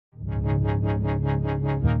Now,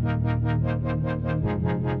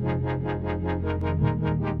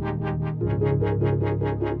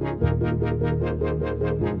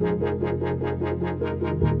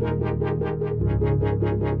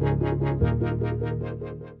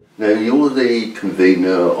 you're the convener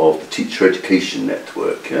of the Teacher Education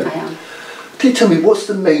Network, yeah? I am. Can you tell me, what's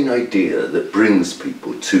the main idea that brings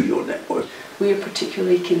people to your network? We are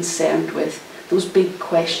particularly concerned with those big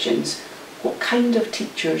questions. What kind of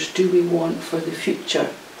teachers do we want for the future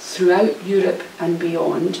throughout Europe and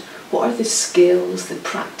beyond? What are the skills, the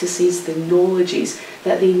practices, the knowledges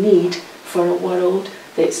that they need for a world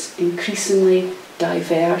that's increasingly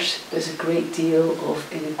diverse? There's a great deal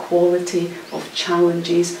of inequality, of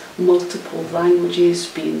challenges, multiple languages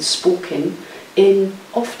being spoken in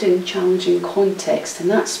often challenging contexts, and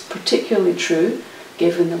that's particularly true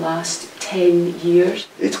given the last 10 years.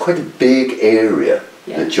 It's quite a big area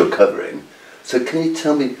that you're covering, so can you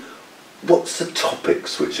tell me what's the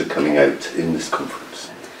topics which are coming out in this conference?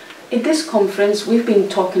 In this conference we've been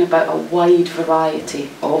talking about a wide variety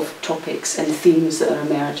of topics and themes that are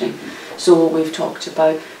emerging. So we've talked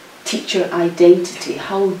about teacher identity.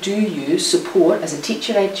 How do you support, as a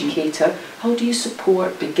teacher educator, how do you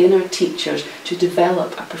support beginner teachers to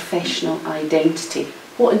develop a professional identity?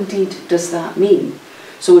 What indeed does that mean?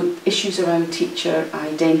 So issues around teacher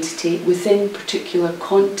identity within particular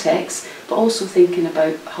contexts, but also thinking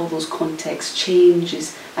about how those contexts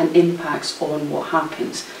changes and impacts on what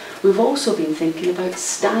happens. We've also been thinking about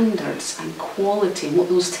standards and quality and what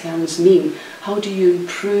those terms mean. How do you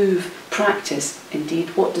improve practice? Indeed,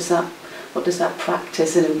 what does that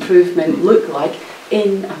practice and improvement look like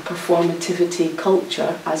in a performativity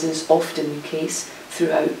culture, as is often the case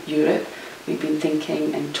throughout Europe? We've been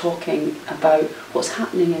thinking and talking about what's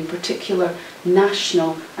happening in particular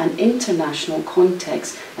national and international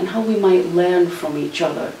contexts and how we might learn from each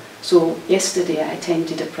other. So yesterday I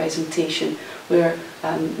attended a presentation where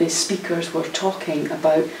the speakers were talking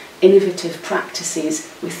about innovative practices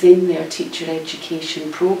within their teacher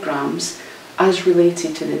education programmes as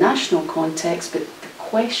related to the national context, but the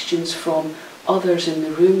questions from others in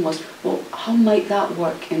the room was, well, how might that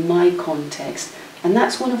work in my context? And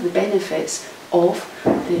that's one of the benefits of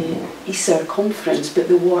the EERA conference, but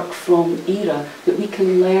the work from EERA, that we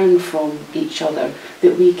can learn from each other,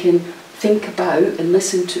 that we can think about and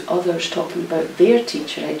listen to others talking about their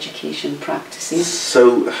teacher education practices.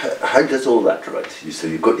 So how does all that, right? So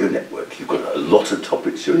you've got your network, you've got a lot of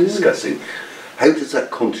topics you're discussing. How does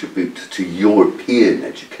that contribute to European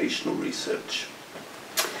educational research?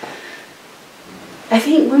 I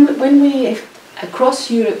think when we,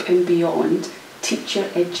 across Europe and beyond, teacher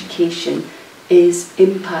education is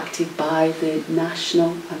impacted by the national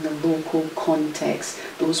and the local context.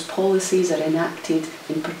 Those policies are enacted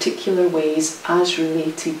in particular ways as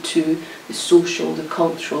related to the social, the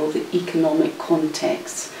cultural, the economic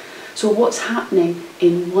contexts. So what's happening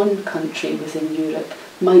in one country within Europe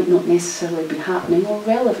might not necessarily be happening or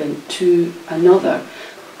relevant to another.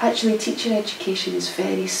 Actually, teacher education is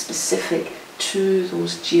very specific to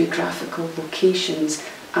those geographical locations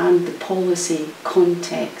and the policy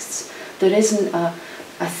contexts. There isn't a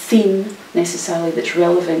theme necessarily that's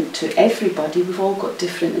relevant to everybody. We've all got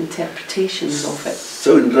different interpretations of it.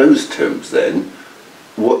 So in those terms then,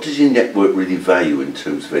 what does your network really value in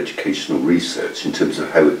terms of educational research, in terms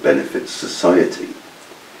of how it benefits society?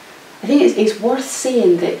 I think it's worth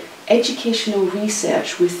saying that educational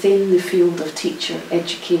research within the field of teacher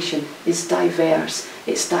education is diverse.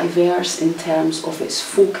 It's diverse in terms of its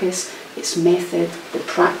focus, its method, the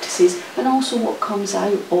practices, and also what comes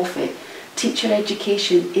out of it. Teacher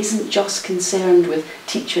education isn't just concerned with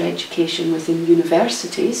teacher education within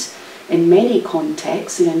universities. In many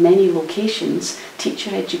contexts and in many locations,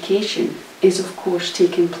 teacher education is of course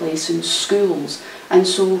taking place in schools, and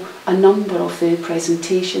so a number of the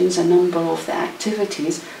presentations, a number of the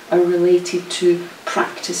activities are related to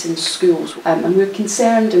practice in schools, and we're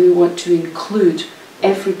concerned and we want to include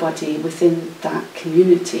everybody within that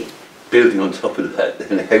community. Building on top of that,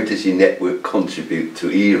 then, how does your network contribute to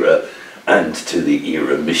EERA and to the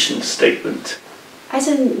EERA mission statement? As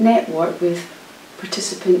a network with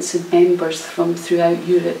participants and members from throughout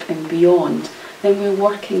Europe and beyond, then we're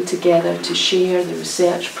working together to share the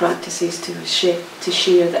research practices, to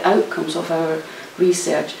share the outcomes of our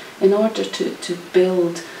research in order to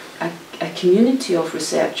build a community of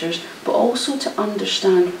researchers, but also to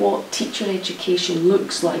understand what teacher education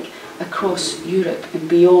looks like across Europe and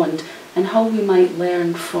beyond, and how we might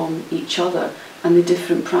learn from each other and the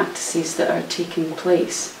different practices that are taking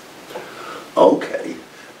place. Okay.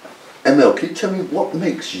 Emil, can you tell me what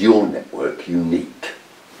makes your network unique?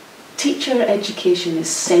 Teacher education is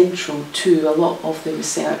central to a lot of the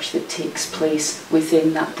research that takes place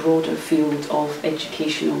within that broader field of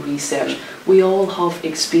educational research. We all have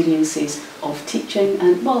experiences of teaching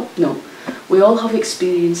and, well, no, we all have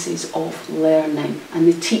experiences of learning, and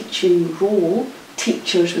the teaching role,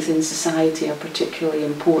 teachers within society are particularly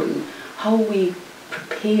important. How we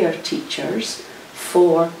prepare teachers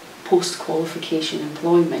for post-qualification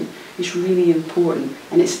employment is really important,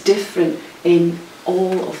 and it's different in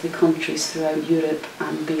all of the countries throughout Europe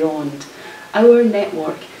and beyond. Our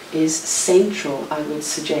network is central, I would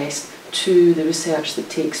suggest, to the research that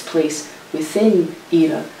takes place within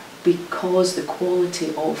EERA, because the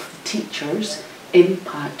quality of the teachers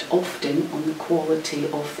impact often on the quality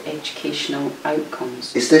of the educational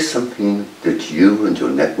outcomes. Is there something that you and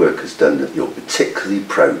your network has done that you're particularly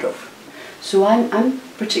proud of? So I'm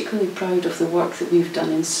particularly proud of the work that we've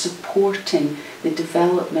done in supporting the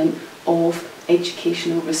development of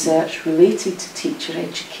educational research related to teacher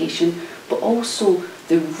education, but also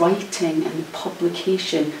the writing and the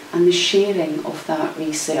publication and the sharing of that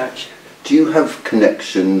research. Do you have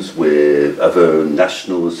connections with other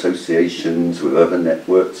national associations, with other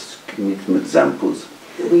networks? Can you give some examples?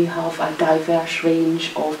 We have a diverse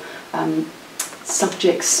range of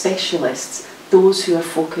subject specialists, those who are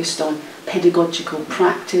focused on pedagogical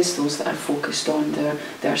practice, those that are focused on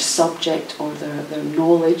their subject or their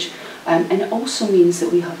knowledge. And it also means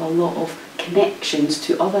that we have a lot of connections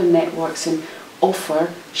to other networks and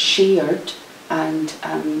offer shared and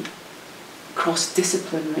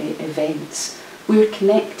cross-disciplinary events. We're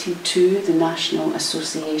connected to the national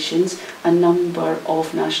associations. A number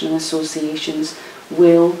of national associations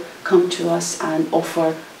will come to us and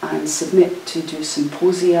offer and submit to do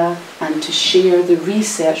symposia and to share the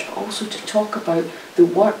research, but also to talk about the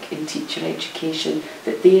work in teacher education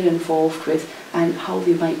that they're involved with and how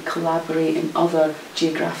they might collaborate in other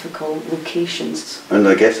geographical locations. And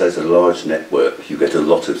I guess as a large network you get a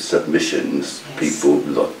lot of submissions, Yes. people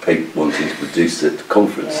wanting to produce at the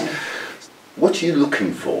conference. Yeah. What are you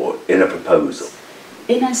looking for in a proposal?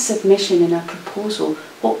 In a submission, in a proposal,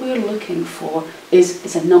 what we're looking for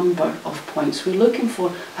is a number of points. We're looking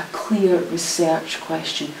for a clear research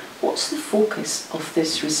question. What's the focus of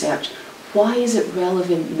this research? Why is it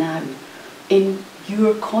relevant now? In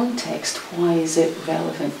your context, why is it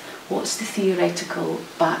relevant? What's the theoretical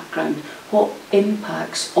background? What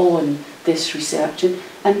impacts on this research?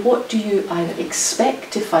 And what do you either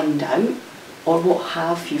expect to find out, or what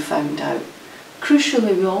have you found out?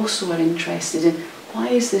 Crucially, we also are interested in why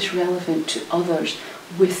is this relevant to others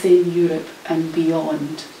within Europe and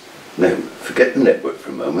beyond? Now, forget the network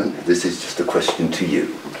for a moment. This is just a question to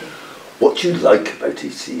you. Okay. What do you like about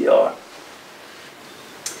ECER?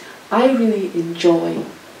 I really enjoy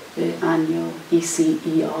the annual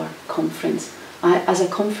ECER conference. As a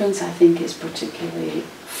conference, I think it's particularly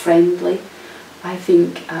friendly. I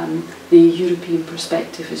think the European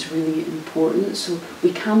perspective is really important, so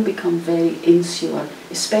we can become very insular,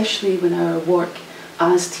 especially when our work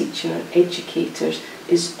as teacher educators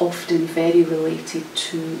is often very related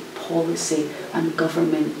to policy and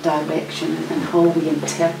government direction and how we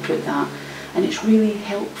interpret that. And it's really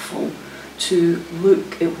helpful to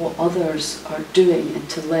look at what others are doing and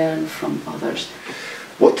to learn from others.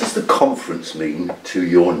 What does the conference mean to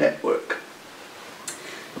your network?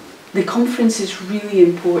 The conference is really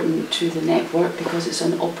important to the network because it's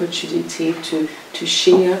an opportunity to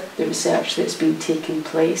share the research that's been taking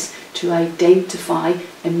place, to identify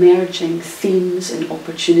emerging themes and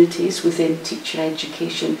opportunities within teacher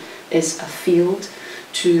education as a field,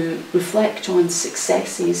 to reflect on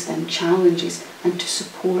successes and challenges and to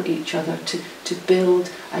support each other, to build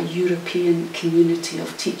a European community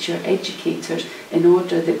of teacher educators in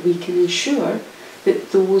order that we can ensure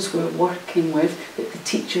that those we're working with, that the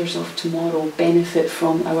teachers of tomorrow benefit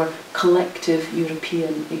from our collective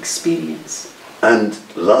European experience. And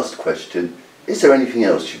last question, is there anything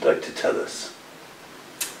else you'd like to tell us?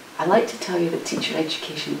 I'd like to tell you that teacher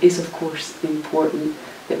education is of course important,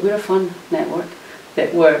 that we're a fun network,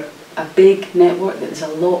 that we're a big network, that there's a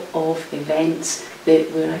lot of events,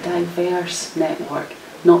 that we're a diverse network,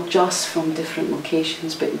 not just from different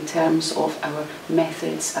locations, but in terms of our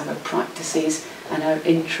methods, our practices and our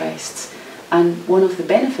interests. And one of the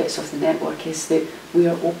benefits of the network is that we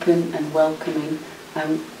are open and welcoming.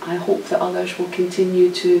 I hope that others will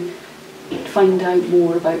continue to find out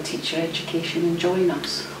more about teacher education and join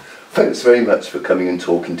us. Thanks very much for coming and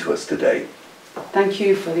talking to us today. Thank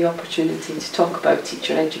you for the opportunity to talk about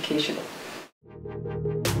teacher education.